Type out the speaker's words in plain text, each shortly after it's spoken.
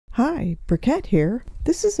Hi, Brickette here.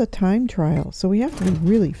 This is a time trial, so we have to be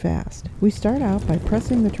really fast. We start out by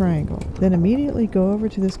pressing the triangle, then immediately go over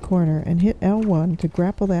to this corner and hit L1 to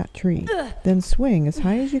grapple that tree. Then swing as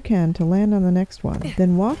high as you can to land on the next one.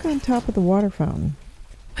 Then walk on top of the water fountain.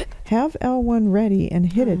 Have L1 ready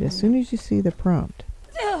and hit it as soon as you see the prompt.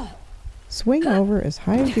 Swing over as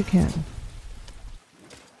high as you can.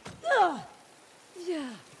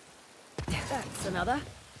 That's another.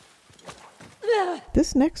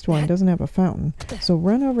 This next one doesn't have a fountain, so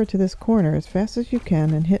run over to this corner as fast as you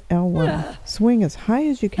can and hit L1. Swing as high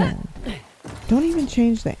as you can. Don't even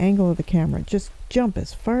change the angle of the camera, just jump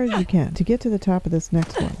as far as you can to get to the top of this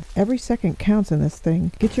next one. Every second counts in this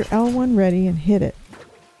thing. Get your L1 ready and hit it.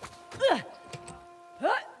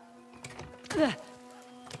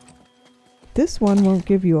 This one won't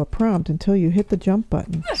give you a prompt until you hit the jump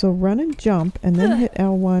button, so run and jump and then hit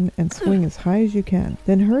L1 and swing as high as you can.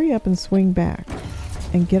 Then hurry up and swing back,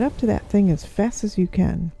 and get up to that thing as fast as you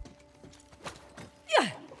can.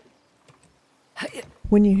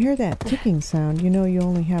 When you hear that ticking sound, you know you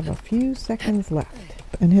only have a few seconds left,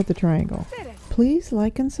 and hit the triangle. Please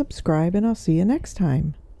like and subscribe, and I'll see you next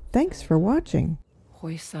time. Thanks for watching.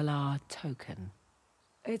 Hoysala token.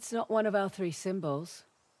 It's not one of our 3 symbols.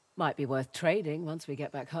 Might be worth trading once we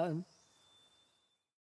get back home.